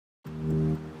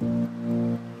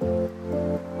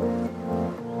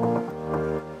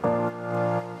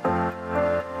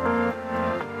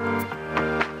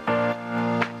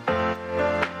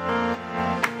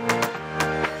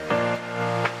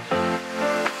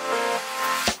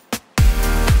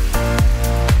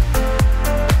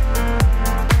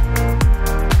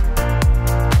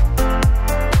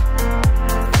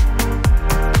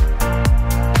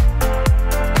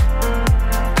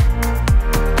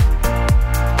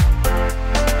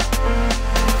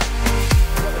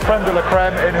creme de la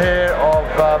creme in here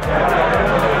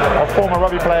of former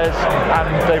rugby players and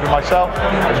David and myself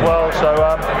as well. So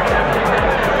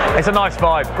it's a nice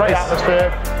vibe. Great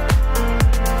atmosphere.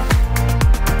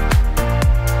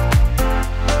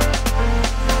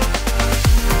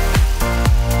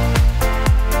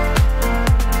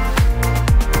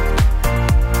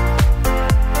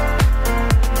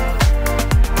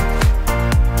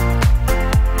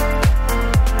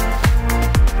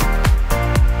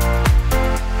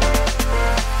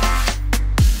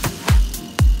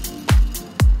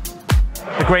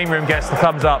 The green room gets the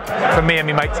thumbs up from me and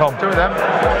my mate Tom. Two of them.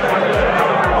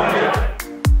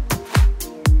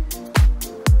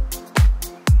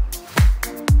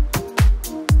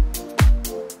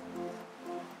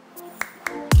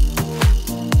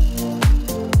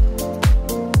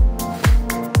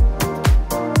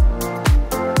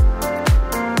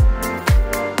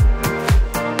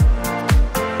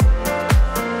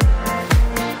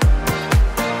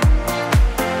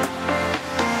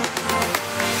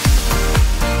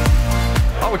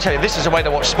 I would tell you, this is a way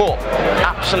to watch sport.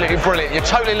 Absolutely brilliant. You're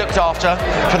totally looked after.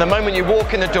 From the moment you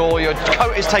walk in the door, your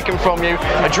coat is taken from you,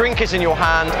 a drink is in your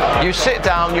hand, you sit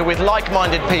down, you're with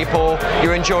like-minded people,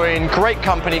 you're enjoying great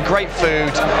company, great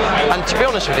food, and to be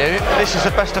honest with you, this is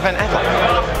the best event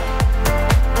ever.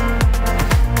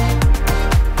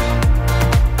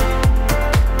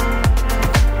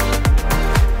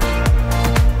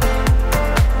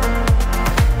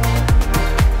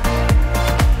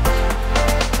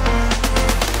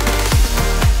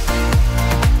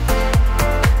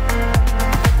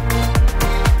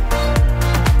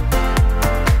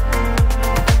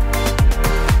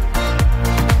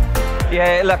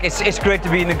 Yeah, look, it's great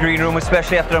to be in the green room,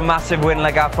 especially after a massive win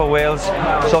like that for Wales.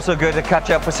 It's also good to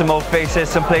catch up with some old faces,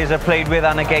 some players I've played with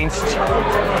and against.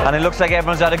 And it looks like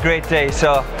everyone's had a great day,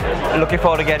 so looking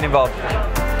forward to getting involved.